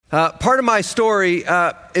Part of my story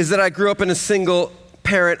is that I grew up in a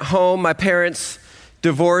single-parent home. My parents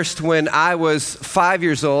divorced when I was 5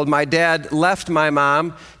 years old. My dad left my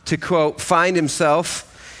mom to, quote, find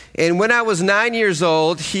himself. And when I was 9 years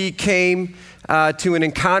old, he came to an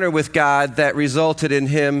encounter with God that resulted in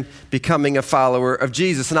him becoming a follower of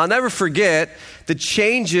Jesus. And I'll never forget the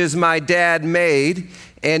changes my dad made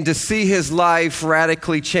and to see his life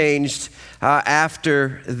radically changed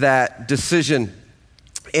after that decision.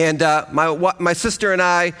 And my sister and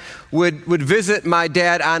I would visit my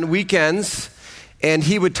dad on weekends, and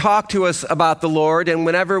he would talk to us about the Lord. And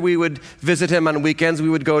whenever we would visit him on weekends, we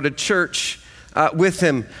would go to church with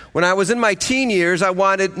him. When I was in my teen years, I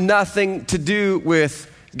wanted nothing to do with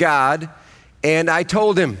God, and I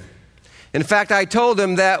told him. In fact, I told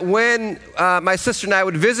him that when my sister and I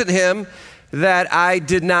would visit him, that I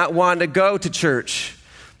did not want to go to church.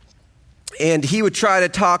 And he would try to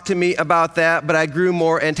talk to me about that, but I grew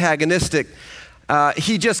more antagonistic.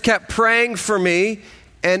 He just kept praying for me,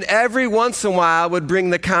 and every once in a while would bring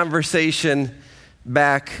the conversation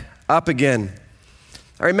back up again.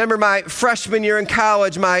 I remember my freshman year in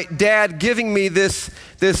college, my dad giving me this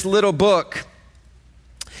little book.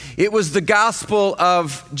 It was the Gospel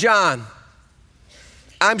of John.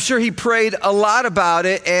 I'm sure he prayed a lot about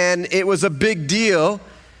it, and it was a big deal.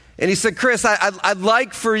 And he said, Chris, I'd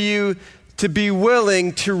like for you to be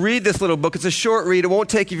willing to read this little book. It's a short read. It won't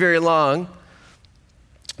take you very long.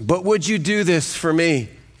 But would you do this for me?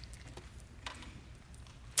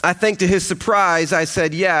 I think to his surprise, I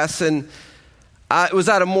said yes. And it was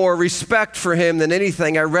out of more respect for him than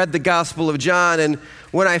anything. I read the Gospel of John. And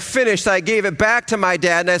when I finished, I gave it back to my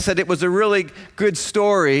dad. And I said it was a really good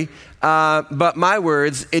story. But my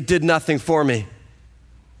words, it did nothing for me.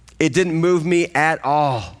 It didn't move me at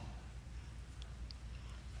all.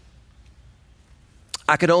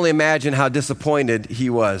 I could only imagine how disappointed he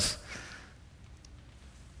was.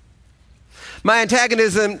 My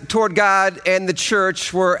antagonism toward God and the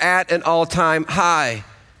church were at an all-time high.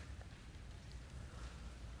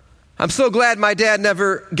 I'm so glad my dad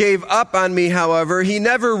never gave up on me, however. He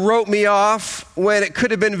never wrote me off when it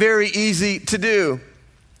could have been very easy to do.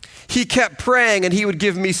 He kept praying, and he would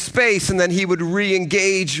give me space, and then he would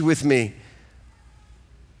re-engage with me.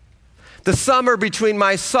 The summer between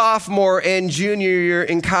my sophomore and junior year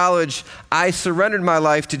in college, I surrendered my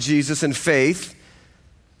life to Jesus in faith,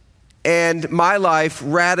 and my life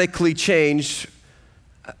radically changed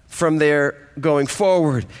from there going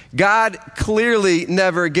forward. God clearly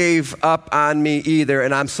never gave up on me either,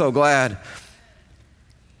 and I'm so glad.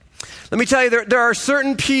 Let me tell you, there are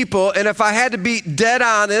certain people, and if I had to be dead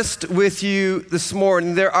honest with you this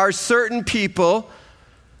morning, there are certain people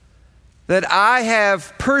that I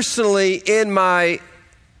have personally in my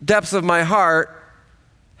depths of my heart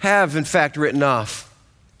have in fact written off.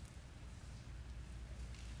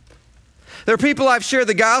 There are people I've shared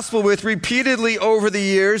the gospel with repeatedly over the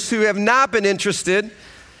years who have not been interested,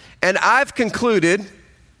 and I've concluded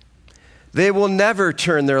they will never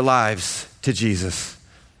turn their lives to Jesus.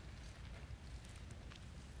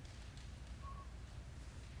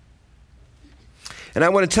 And I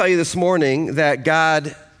want to tell you this morning that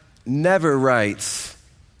God never writes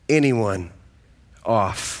anyone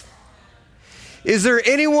off. Is there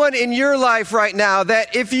anyone in your life right now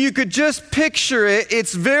that if you could just picture it,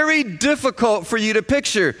 it's very difficult for you to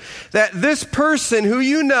picture that this person who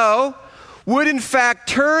you know would in fact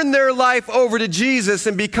turn their life over to Jesus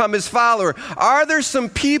and become his follower? Are there some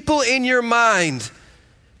people in your mind,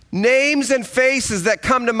 names and faces that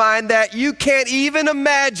come to mind that you can't even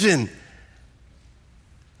imagine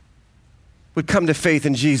would come to faith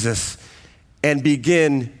in Jesus and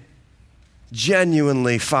begin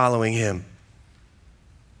genuinely following him?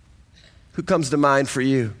 Who comes to mind for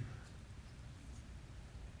you?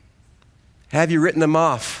 Have you written them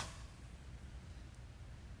off?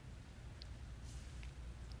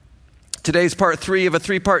 Today's part 3 of a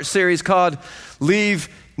 3-part series called Leave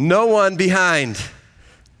No One Behind.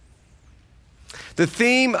 The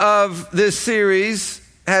theme of this series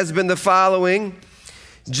has been the following: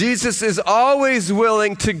 Jesus is always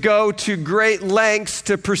willing to go to great lengths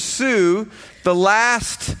to pursue the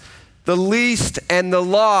last, the least, and the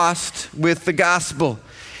lost with the gospel.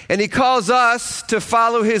 And he calls us to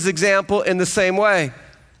follow his example in the same way.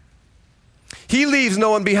 He leaves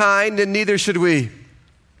no one behind, and neither should we.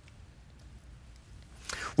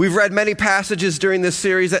 We've read many passages during this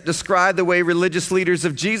series that describe the way religious leaders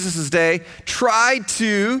of Jesus' day tried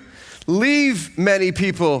to leave many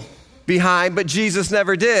people behind, but Jesus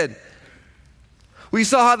never did. We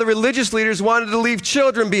saw how the religious leaders wanted to leave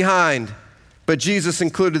children behind, but Jesus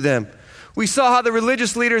included them. We saw how the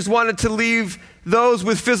religious leaders wanted to leave those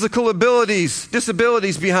with physical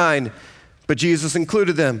disabilities behind, but Jesus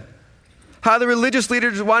included them. How the religious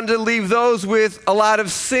leaders wanted to leave those with a lot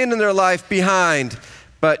of sin in their life behind,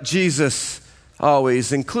 but Jesus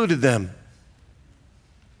always included them.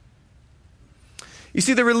 You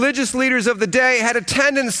see, the religious leaders of the day had a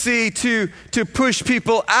tendency to push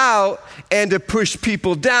people out and to push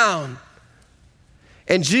people down.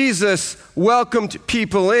 And Jesus welcomed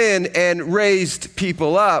people in and raised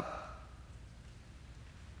people up.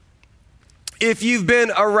 If you've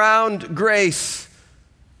been around Grace,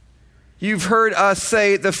 you've heard us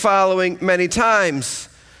say the following many times.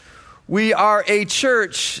 We are a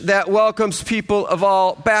church that welcomes people of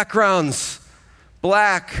all backgrounds: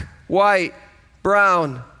 black, white,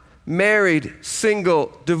 brown, married,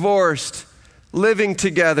 single, divorced, living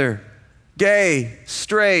together, gay,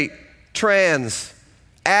 straight, trans,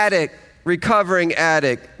 addict, recovering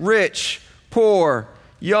addict, rich, poor,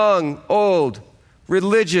 young, old,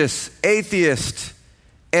 religious, atheist,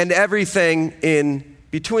 and everything in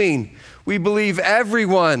between. We believe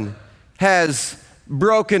everyone has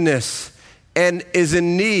brokenness and is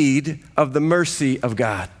in need of the mercy of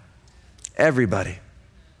God. Everybody.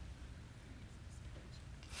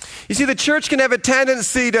 You see, the church can have a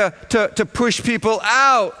tendency to push people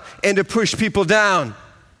out and to push people down.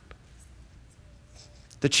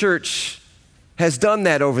 The church has done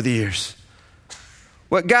that over the years.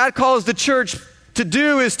 What God calls the church to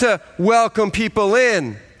do is to welcome people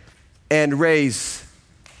in and raise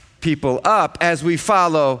people up as we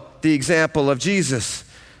follow the example of Jesus.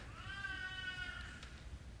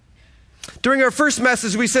 During our first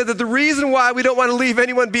message, we said that the reason why we don't want to leave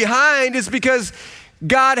anyone behind is because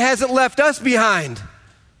God hasn't left us behind.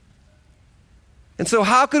 And so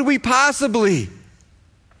how could we possibly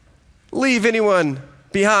leave anyone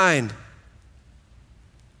behind?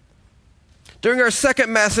 During our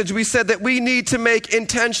second message, we said that we need to make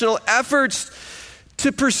intentional efforts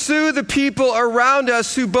to pursue the people around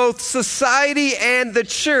us who both society and the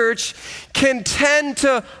church can tend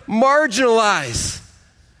to marginalize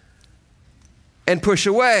and push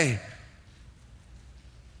away.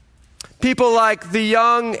 People like the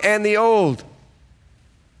young and the old.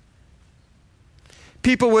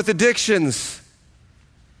 People with addictions.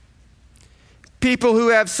 People who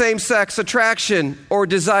have same-sex attraction or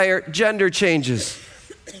desire gender changes.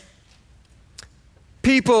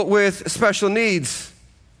 People with special needs.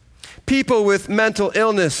 People with mental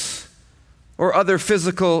illness or other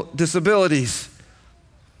physical disabilities.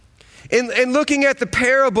 In looking at the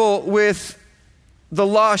parable with the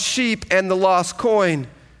lost sheep and the lost coin,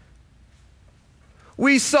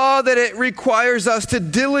 we saw that it requires us to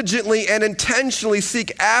diligently and intentionally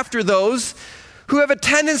seek after those who have a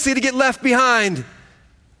tendency to get left behind.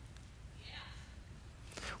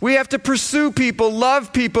 We have to pursue people,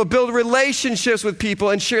 love people, build relationships with people,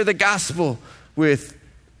 and share the gospel with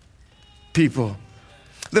people.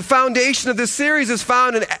 The foundation of this series is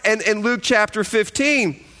found in Luke chapter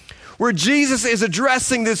 15, where Jesus is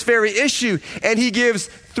addressing this very issue, and he gives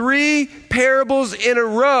 3 parables in a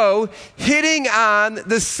row hitting on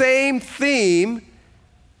the same theme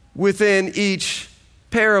within each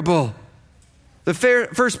parable. The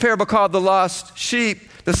first parable called the lost sheep,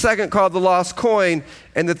 the second called the lost coin,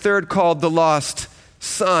 and the third called the lost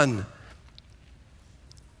son.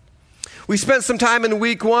 We spent some time in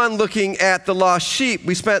week 1 looking at the lost sheep.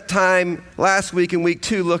 We spent time last week in week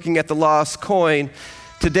 2 looking at the lost coin.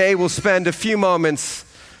 Today we'll spend a few moments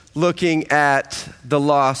looking at the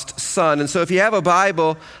lost son. And so if you have a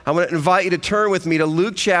Bible, I want to invite you to turn with me to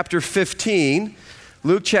Luke chapter 15.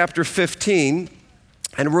 Luke chapter 15,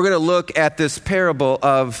 and we're going to look at this parable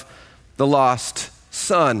of the lost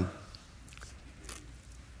son.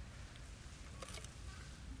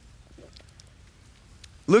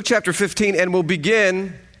 Luke chapter 15, and we'll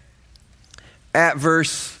begin at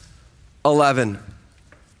verse 11.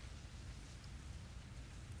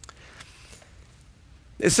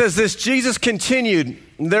 It says this: Jesus continued,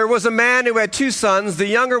 "There was a man who had 2 sons. The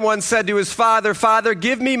younger one said to his father, 'Father,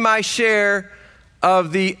 give me my share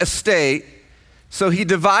of the estate.' So he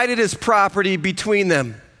divided his property between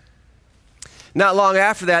them. Not long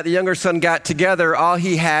after that, the younger son got together all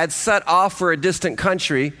he had, set off for a distant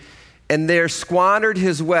country, and there squandered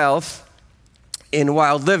his wealth in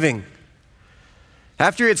wild living.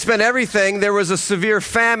 After he had spent everything, there was a severe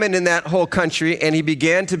famine in that whole country, and he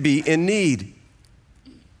began to be in need.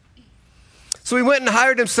 So he went and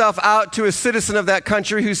hired himself out to a citizen of that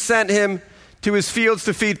country who sent him to his fields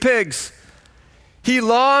to feed pigs. He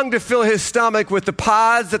longed to fill his stomach with the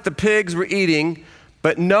pods that the pigs were eating,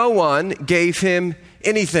 but no one gave him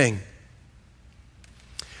anything.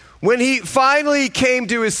 When he finally came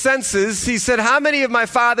to his senses, he said, "How many of my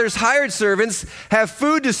father's hired servants have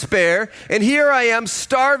food to spare, and here I am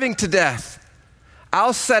starving to death?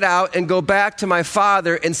 I'll set out and go back to my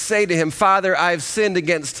father and say to him, 'Father, I've sinned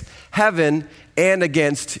against heaven and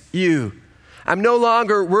against you. I'm no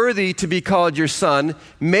longer worthy to be called your son.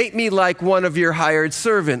 Make me like one of your hired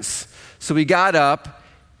servants.' So he got up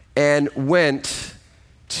and went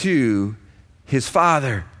to his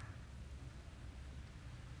father.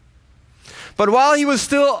 But while he was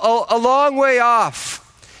still a long way off,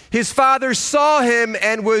 his father saw him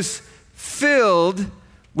and was filled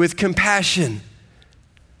with compassion.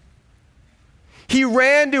 He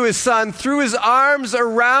ran to his son, threw his arms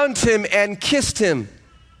around him, and kissed him.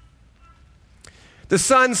 The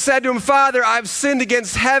son said to him, 'Father, I've sinned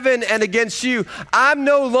against heaven and against you. I'm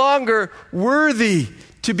no longer worthy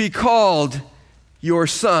to be called your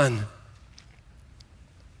son.'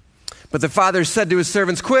 But the father said to his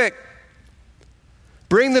servants, 'Quick,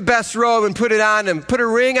 bring the best robe and put it on him. Put a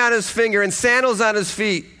ring on his finger and sandals on his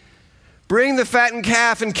feet. Bring the fattened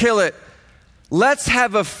calf and kill it. Let's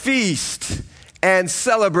have a feast and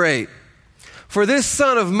celebrate. For this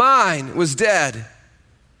son of mine was dead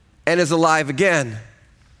and is alive again.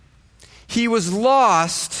 He was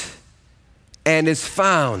lost and is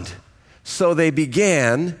found.' So they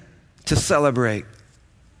began to celebrate.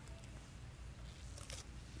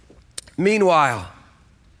 Meanwhile,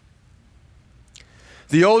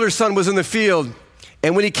 the older son was in the field,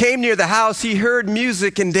 and when he came near the house, he heard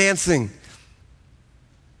music and dancing.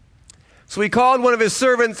 So he called one of the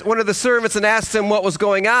servants, and asked him what was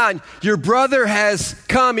going on. 'Your brother has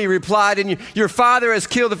come,' he replied, 'and your father has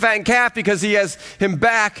killed the fattened calf because he has him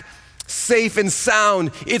back safe and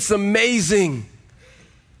sound. It's amazing.'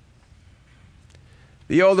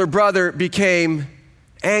 The older brother became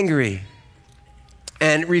angry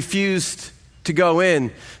and refused to go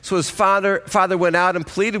in. So his father went out and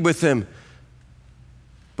pleaded with him.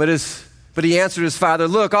 But he answered his father,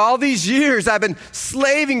 'Look, all these years I've been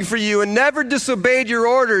slaving for you and never disobeyed your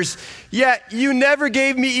orders, yet you never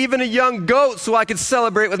gave me even a young goat so I could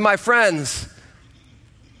celebrate with my friends.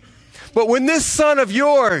 But when this son of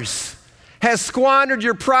yours has squandered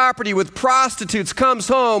your property with prostitutes, comes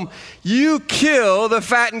home, you kill the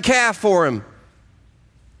fattened calf for him.'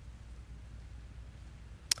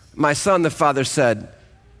 'My son,' the father said,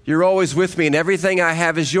 'you're always with me and everything I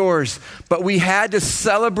have is yours. But we had to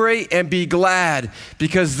celebrate and be glad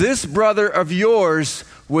because this brother of yours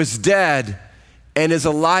was dead and is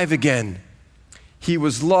alive again. He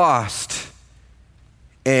was lost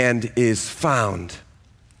and is found.'"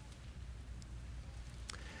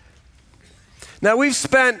 Now, we've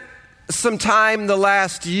spent some time the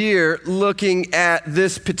last year looking at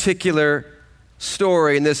this particular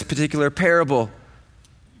story and this particular parable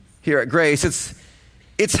here at Grace.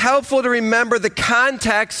 It's helpful to remember the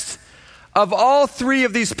context of all three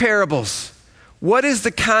of these parables. What is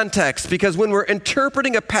the context? Because when we're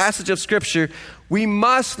interpreting a passage of Scripture, we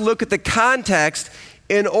must look at the context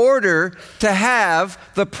in order to have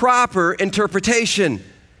the proper interpretation.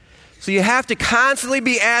 So you have to constantly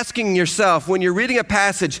be asking yourself when you're reading a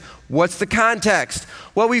passage, what's the context?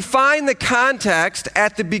 Well, we find the context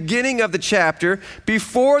at the beginning of the chapter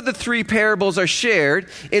before the three parables are shared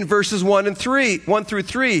in verses 1 through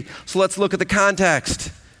 3. So let's look at the context.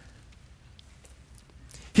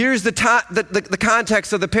 Here's the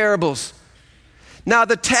context of the parables. Now,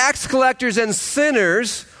 the tax collectors and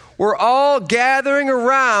sinners were all gathering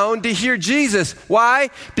around to hear Jesus.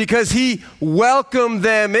 Why? Because he welcomed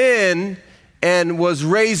them in and was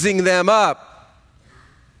raising them up.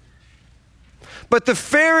 But the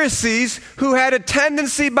Pharisees, who had a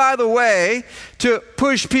tendency, by the way, to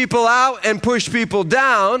push people out and push people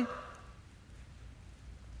down,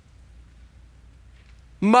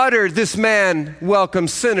 muttered, "This man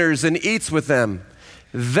welcomes sinners and eats with them."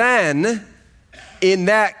 Then, in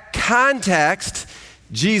that context,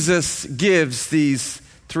 Jesus gives these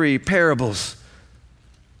three parables.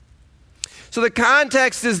 So the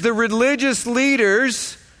context is the religious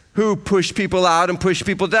leaders who push people out and push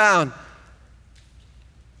people down.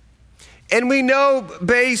 And we know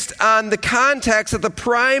based on the context that the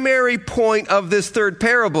primary point of this third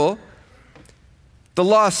parable, the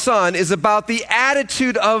lost son, is about the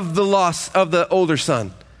attitude of the older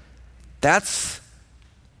son. That's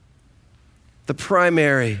the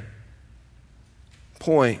primary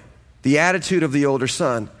point, the attitude of the older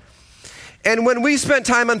son. And when we spent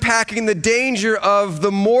time unpacking the danger of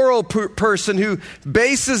the moral person who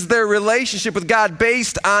bases their relationship with God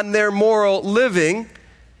based on their moral living,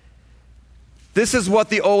 this is what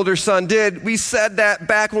the older son did. We said that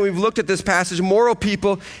back when we've looked at this passage, moral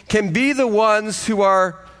people can be the ones who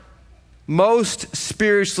are most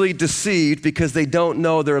spiritually deceived because they don't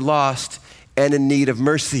know they're lost and in need of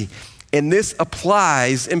mercy. And this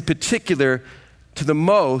applies in particular to the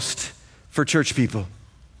most for church people.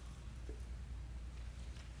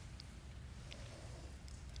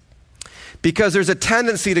 Because there's a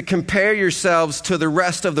tendency to compare yourselves to the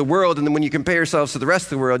rest of the world, and then when you compare yourselves to the rest of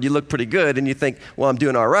the world, you look pretty good and you think, well, I'm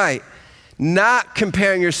doing all right. Not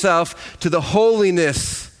comparing yourself to the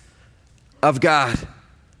holiness of God.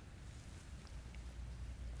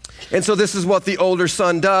 And so this is what the older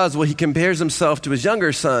son does. Well, he compares himself to his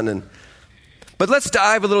younger son. But let's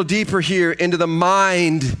dive a little deeper here into the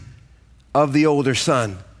mind of the older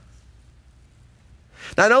son.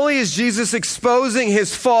 Not only is Jesus exposing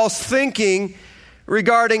his false thinking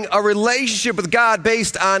regarding a relationship with God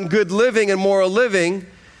based on good living and moral living,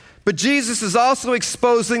 but Jesus is also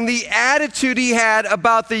exposing the attitude he had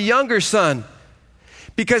about the younger son,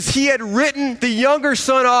 because he had written the younger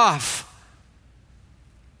son off.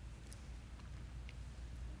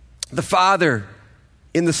 The father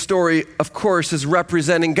in the story, of course, is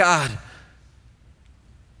representing God.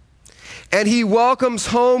 And he welcomes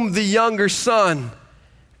home the younger son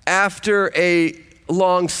after a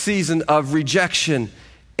long season of rejection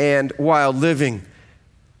and wild living.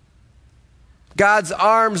 God's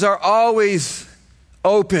arms are always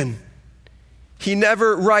open. He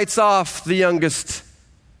never writes off the youngest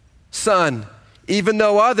son, even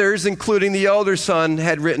though others, including the older son,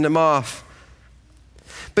 had written him off.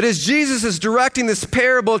 But as Jesus is directing this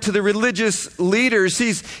parable to the religious leaders,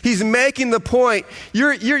 he's making the point,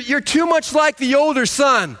 you're too much like the older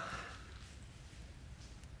son.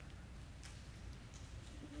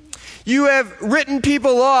 You have written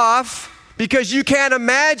people off because you can't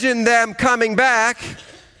imagine them coming back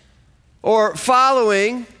or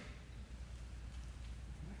following.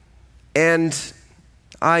 And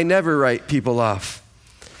I never write people off.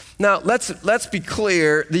 Now, let's be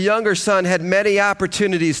clear. The younger son had many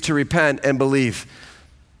opportunities to repent and believe,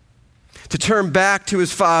 to turn back to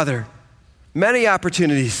his father. Many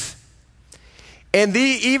opportunities. And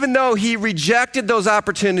even though he rejected those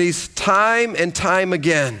opportunities time and time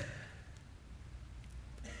again,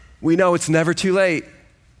 we know it's never too late.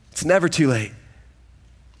 It's never too late.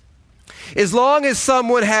 As long as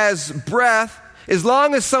someone has breath, as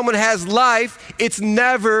long as someone has life, it's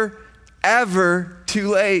never, ever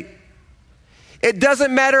too late. It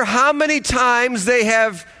doesn't matter how many times they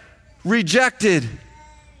have rejected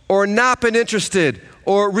or not been interested,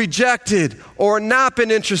 or rejected or not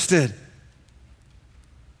been interested.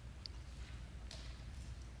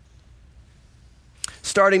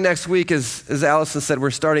 Starting next week, as Allison said,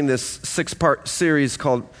 we're starting this 6-part series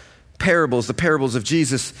called Parables, the Parables of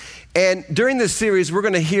Jesus. And during this series, we're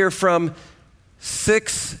going to hear from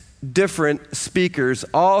 6 different speakers,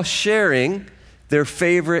 all sharing their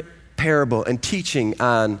favorite parable and teaching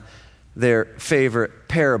on their favorite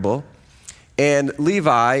parable. And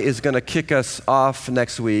Levi is going to kick us off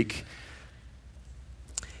next week,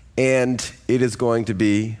 and it is going to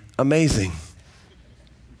be amazing.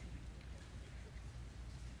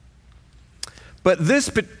 But this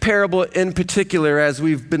parable in particular, as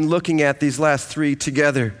we've been looking at these last 3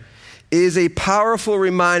 together, is a powerful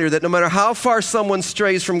reminder that no matter how far someone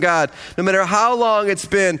strays from God, no matter how long it's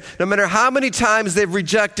been, no matter how many times they've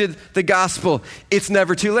rejected the gospel, it's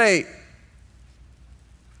never too late.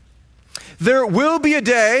 There will be a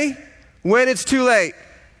day when it's too late.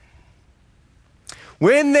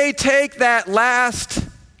 When they take that last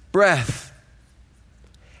breath,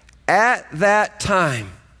 at that time,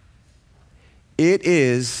 it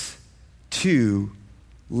is too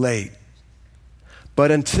late. But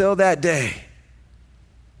until that day,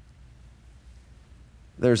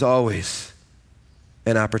 there's always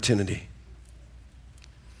an opportunity.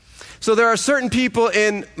 So there are certain people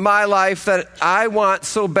in my life that I want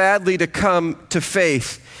so badly to come to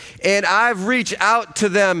faith. And I've reached out to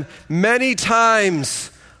them many times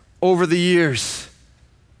over the years,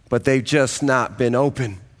 but they've just not been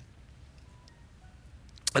open.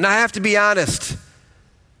 And I have to be honest,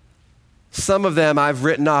 some of them I've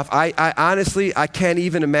written off. I honestly, I can't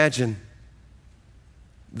even imagine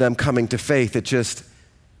them coming to faith.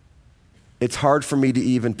 It's hard for me to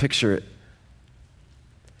even picture it.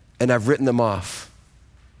 And I've written them off.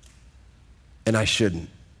 And I shouldn't.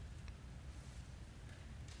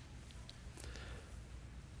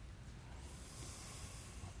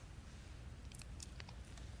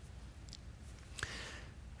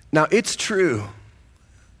 Now, it's true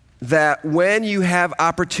that when you have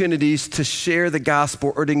opportunities to share the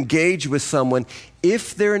gospel or to engage with someone,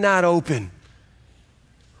 if they're not open,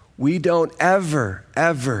 we don't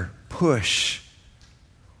ever push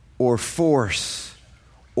or force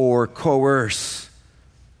or coerce.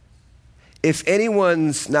 If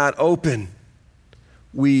anyone's not open,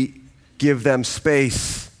 we give them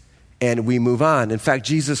space and we move on. In fact,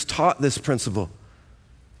 Jesus taught this principle.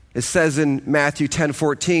 It says in Matthew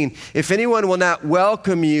 10:14, if anyone will not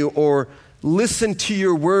welcome you or listen to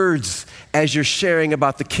your words as you're sharing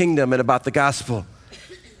about the kingdom and about the gospel,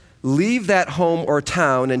 leave that home or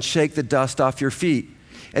town and shake the dust off your feet.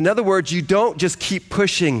 In other words, you don't just keep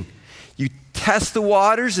pushing. You test the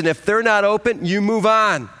waters, and if they're not open, you move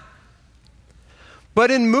on.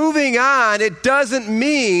 But in moving on, it doesn't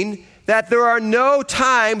mean that there are no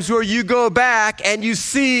times where you go back and you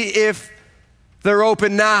see if they're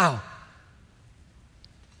open now.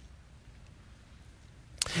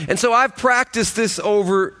 And so I've practiced this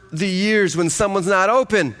over the years. When someone's not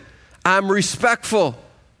open, I'm respectful.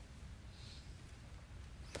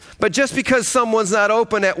 But just because someone's not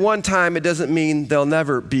open at one time, it doesn't mean they'll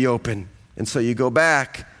never be open. And so you go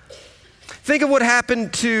back. Think of what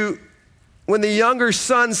happened to when the younger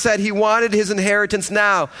son said he wanted his inheritance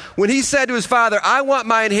now. When he said to his father, I want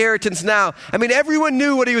my inheritance now. I mean, everyone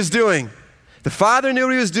knew what he was doing. The father knew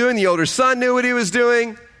what he was doing. The older son knew what he was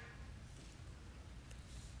doing.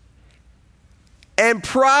 And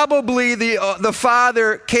probably the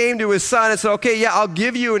father came to his son and said, okay, yeah, I'll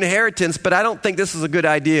give you inheritance, but I don't think this is a good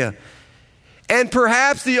idea. And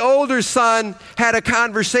perhaps the older son had a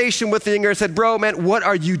conversation with the younger and said, bro, man, what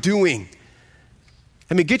are you doing?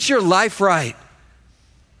 I mean, get your life right.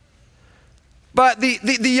 But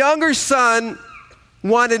the younger son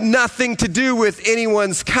wanted nothing to do with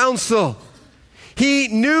anyone's counsel. He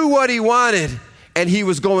knew what he wanted, and he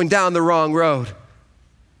was going down the wrong road.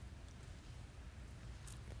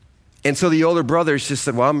 And so the older brothers just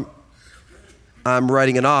said, well, I'm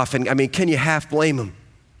writing it off. And I mean, can you half blame him?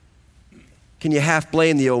 Can you half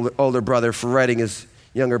blame the older brother for writing his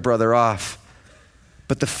younger brother off?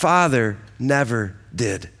 But the father never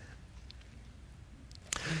did.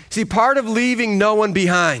 See, part of leaving no one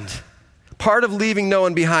behind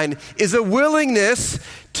is a willingness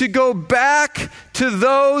to go back to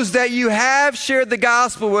those that you have shared the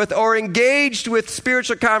gospel with or engaged with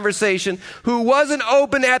spiritual conversation who wasn't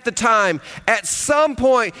open at the time, at some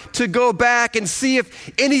point to go back and see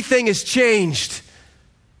if anything has changed.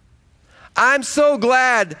 I'm so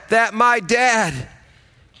glad that my dad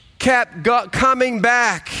kept coming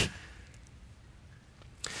back.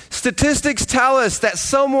 Statistics tell us that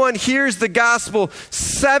someone hears the gospel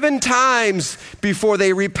 7 times before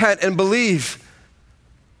they repent and believe.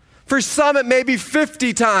 For some, it may be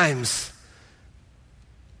 50 times.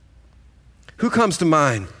 Who comes to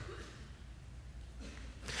mind?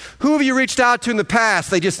 Who have you reached out to in the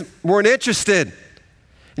past? They just weren't interested.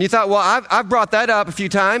 And you thought, well, I've brought that up a few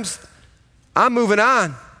times. I'm moving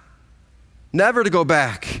on. Never to go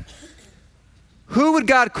back. Who would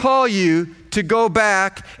God call you to go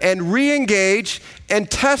back and re-engage and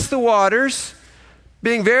test the waters,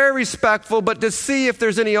 being very respectful, but to see if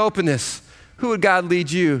there's any openness? Who would God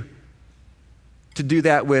lead you to do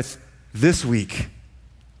that with this week?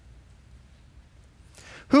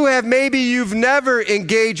 Who have maybe you've never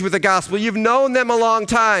engaged with the gospel. You've known them a long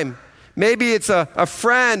time. Maybe it's a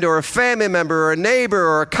friend or a family member or a neighbor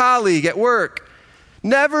or a colleague at work.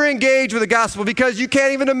 Never engage with the gospel because you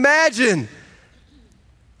can't even imagine.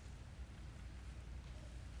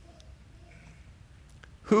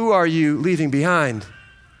 Who are you leaving behind?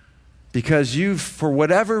 Because you, for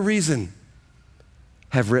whatever reason,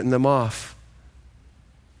 have written them off.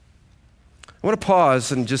 I want to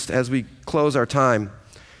pause and just as we close our time,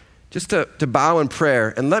 just to bow in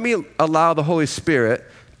prayer. And let me allow the Holy Spirit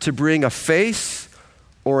to bring a face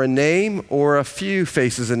or a name or a few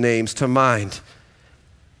faces and names to mind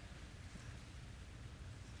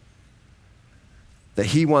that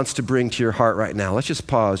he wants to bring to your heart right now. Let's just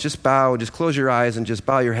pause, just bow, just close your eyes and just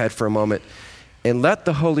bow your head for a moment and let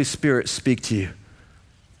the Holy Spirit speak to you.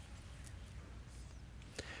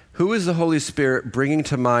 Who is the Holy Spirit bringing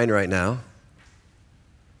to mind right now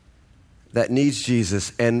that needs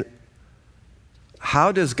Jesus, and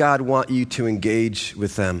how does God want you to engage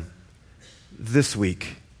with them this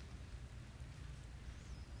week?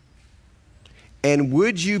 And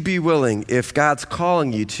would you be willing, if God's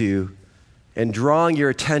calling you to and drawing your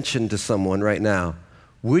attention to someone right now,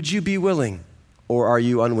 would you be willing or are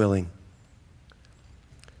you unwilling?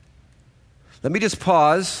 Let me just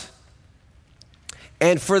pause.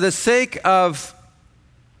 And for the sake of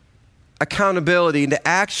accountability, to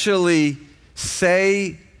actually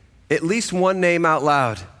say at least one name out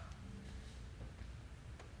loud,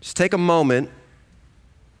 just take a moment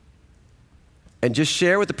and just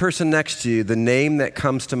share with the person next to you the name that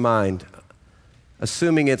comes to mind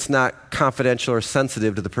assuming it's not confidential or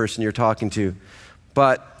sensitive to the person you're talking to.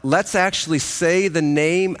 But let's actually say the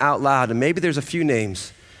name out loud. And maybe there's a few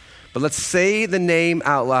names, but let's say the name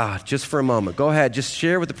out loud just for a moment. Go ahead, just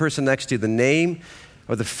share with the person next to you the name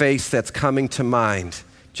or the face that's coming to mind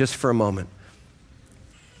just for a moment.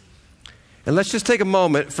 And let's just take a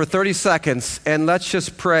moment for 30 seconds and let's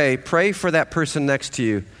just pray. Pray for that person next to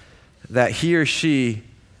you that he or she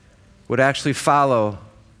would actually follow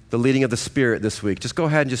the leading of the Spirit this week. Just go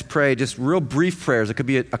ahead and just pray, just real brief prayers. It could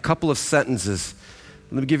be a couple of sentences.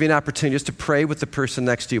 Let me give you an opportunity just to pray with the person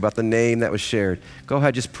next to you about the name that was shared. Go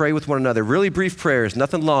ahead, just pray with one another. Really brief prayers,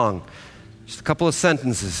 nothing long. Just a couple of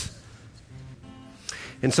sentences.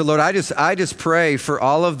 And so, Lord, I just pray for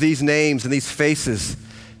all of these names and these faces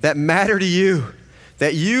that matter to you,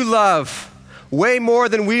 that you love way more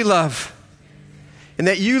than we love, and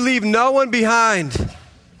that you leave no one behind.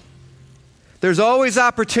 There's always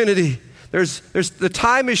opportunity. The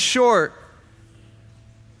time is short.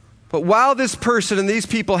 But while this person and these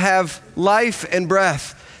people have life and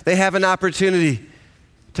breath, they have an opportunity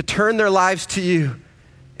to turn their lives to you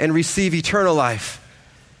and receive eternal life.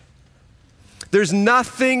 There's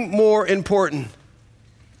nothing more important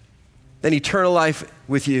than eternal life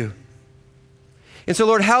with you. And so,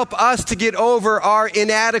 Lord, help us to get over our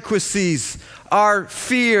inadequacies, our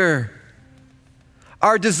fear,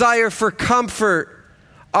 our desire for comfort,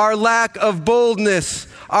 our lack of boldness,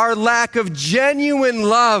 our lack of genuine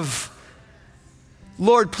love.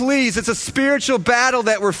 Lord, please, it's a spiritual battle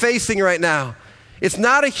that we're facing right now. It's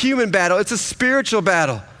not a human battle, it's a spiritual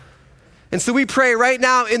battle. And so we pray right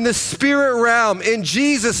now in the spirit realm, in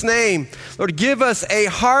Jesus' name, Lord, give us a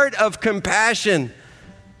heart of compassion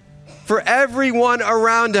for everyone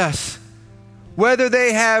around us, whether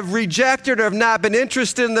they have rejected or have not been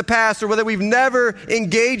interested in the past, or whether we've never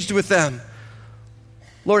engaged with them.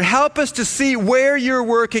 Lord, help us to see where you're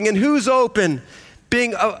working and who's open,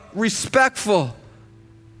 being respectful,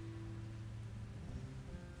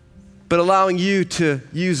 but allowing you to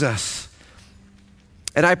use us.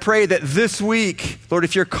 And I pray that this week, Lord,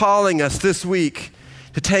 if you're calling us this week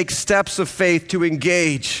to take steps of faith to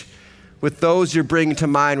engage with those you're bringing to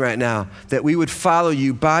mind right now, that we would follow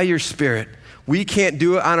you by your Spirit. We can't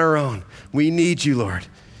do it on our own. We need you, Lord.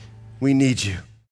 We need you.